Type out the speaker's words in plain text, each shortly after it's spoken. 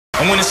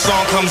when the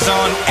song comes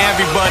on,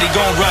 everybody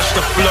gon' rush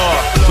the floor.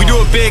 We do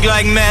it big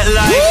like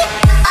MetLife.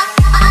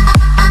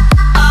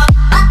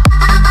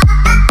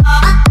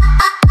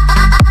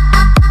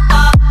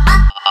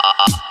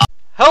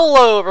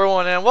 Hello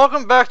everyone, and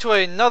welcome back to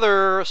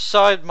another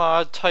side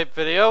mod type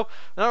video.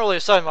 Not really a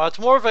side mod, it's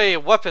more of a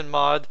weapon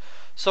mod.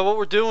 So what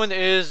we're doing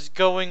is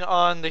going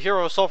on the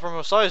hero Sulfur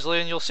Mos Eisley,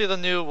 and you'll see the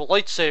new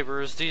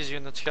lightsabers these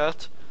units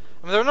get.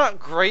 I mean, they're not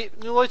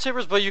great new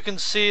lightsabers, but you can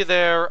see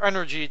they're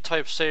energy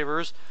type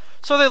sabers,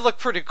 so they look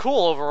pretty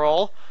cool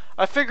overall.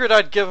 I figured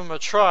I'd give them a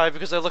try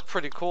because they look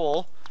pretty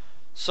cool.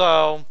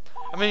 So,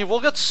 I mean, we'll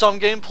get some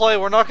gameplay.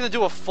 We're not going to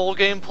do a full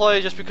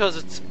gameplay just because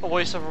it's a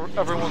waste of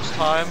everyone's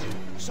time.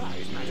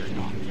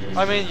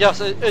 I mean,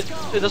 yes, it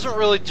doesn't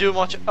really do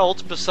much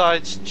else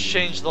besides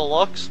change the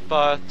looks,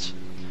 but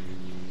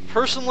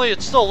personally,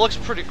 it still looks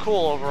pretty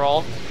cool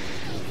overall.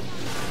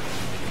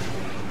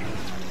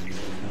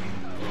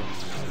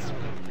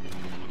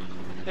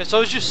 Yeah,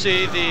 so as you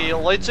see, the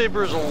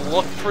lightsabers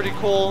look pretty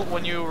cool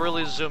when you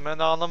really zoom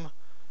in on them.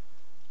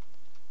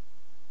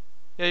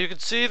 Yeah, you can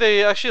see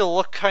they actually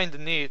look kind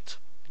of neat,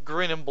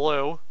 green and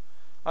blue.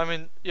 I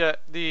mean, yeah,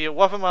 the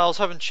weapon models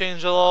haven't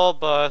changed at all,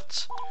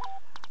 but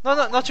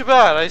not too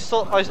bad. I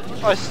still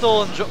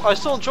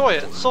enjoy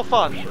it. It's so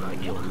fun.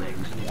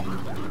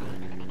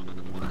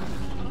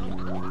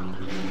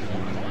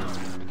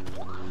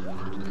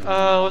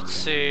 Let's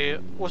see.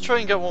 We'll try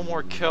and get one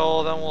more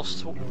kill, then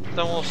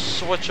we'll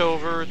switch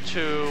over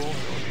to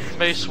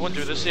Mace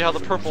Windu to see how the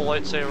purple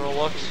lightsaber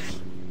looks.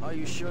 Are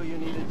you sure you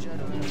need a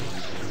generator?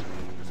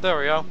 There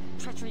we go.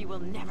 Treachery will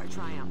never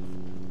triumph.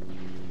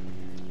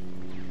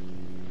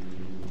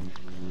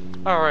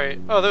 Alright.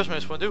 Oh, there's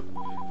Mace Windu.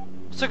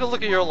 Let's take a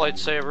look at your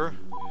lightsaber.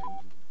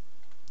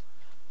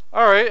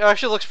 Alright, it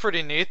actually looks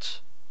pretty neat.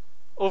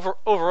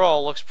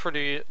 Overall, looks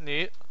pretty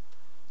neat.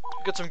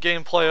 Get some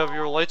gameplay of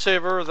your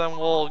lightsaber, then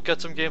we'll get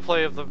some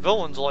gameplay of the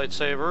villain's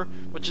lightsaber,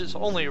 which is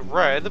only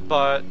red,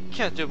 but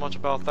can't do much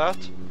about that.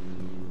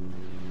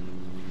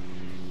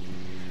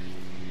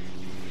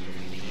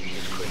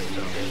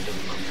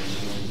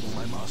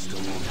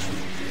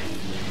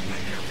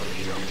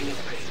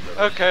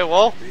 Okay,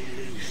 well,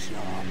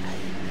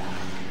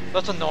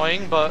 that's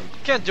annoying, but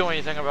can't do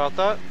anything about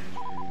that.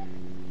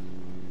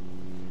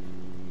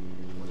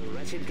 What a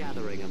wretched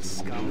gathering of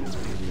scum.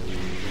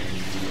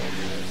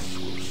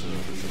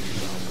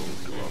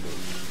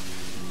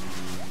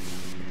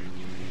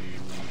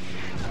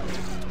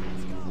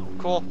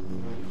 Cool.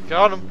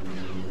 Got him.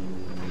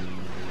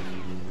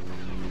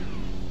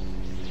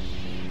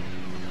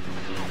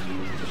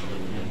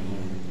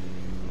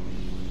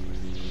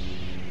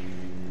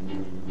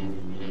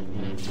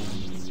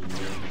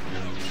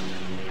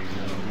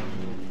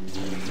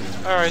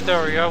 Alright,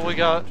 there we go.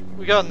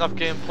 We got enough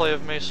gameplay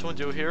of Mace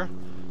Windu here.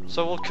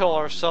 So we'll kill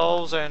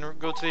ourselves and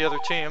go to the other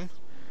team.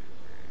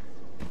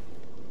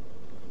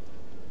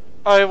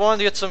 I wanted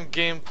to get some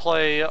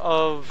gameplay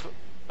of...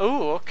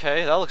 Ooh,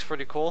 okay, that looks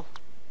pretty cool.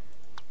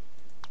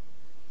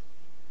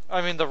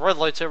 I mean, the red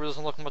lightsaber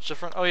doesn't look much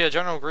different. Oh yeah,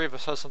 General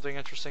Grievous has something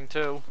interesting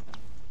too.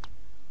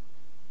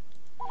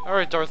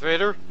 Alright, Darth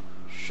Vader.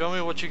 Show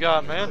me what you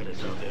got, man.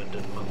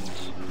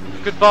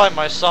 Goodbye,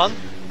 my son.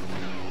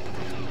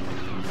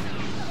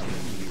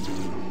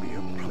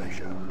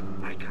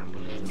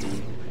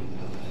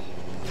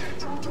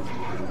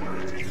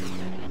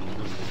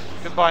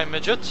 Goodbye,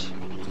 midget.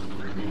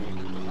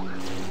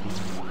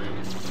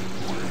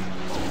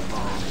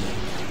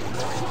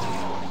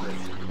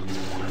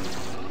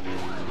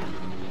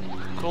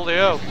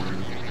 Coolio.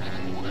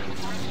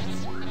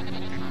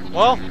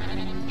 Well,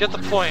 get the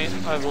point,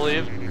 I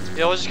believe.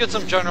 Yeah, we'll just get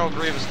some General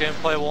Grievous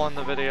gameplay while in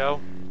the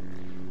video.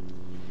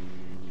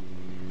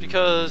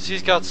 Because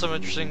he's got some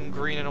interesting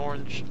green and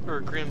orange, or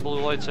green and blue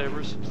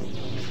lightsabers.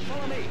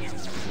 Follow me.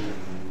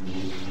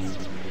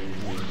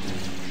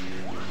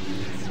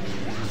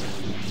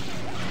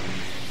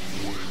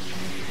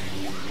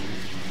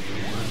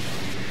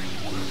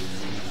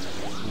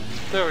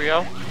 There we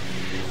go.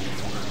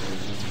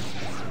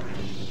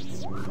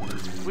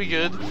 We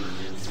good.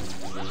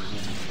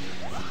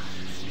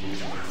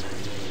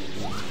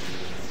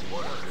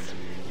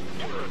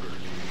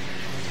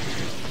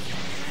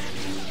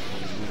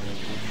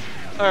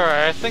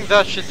 Alright, I think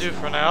that should do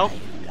for now.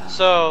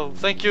 So,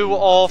 thank you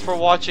all for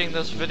watching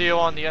this video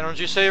on the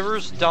energy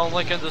sabers. Down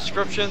link in the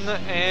description,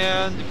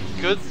 and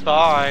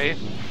goodbye.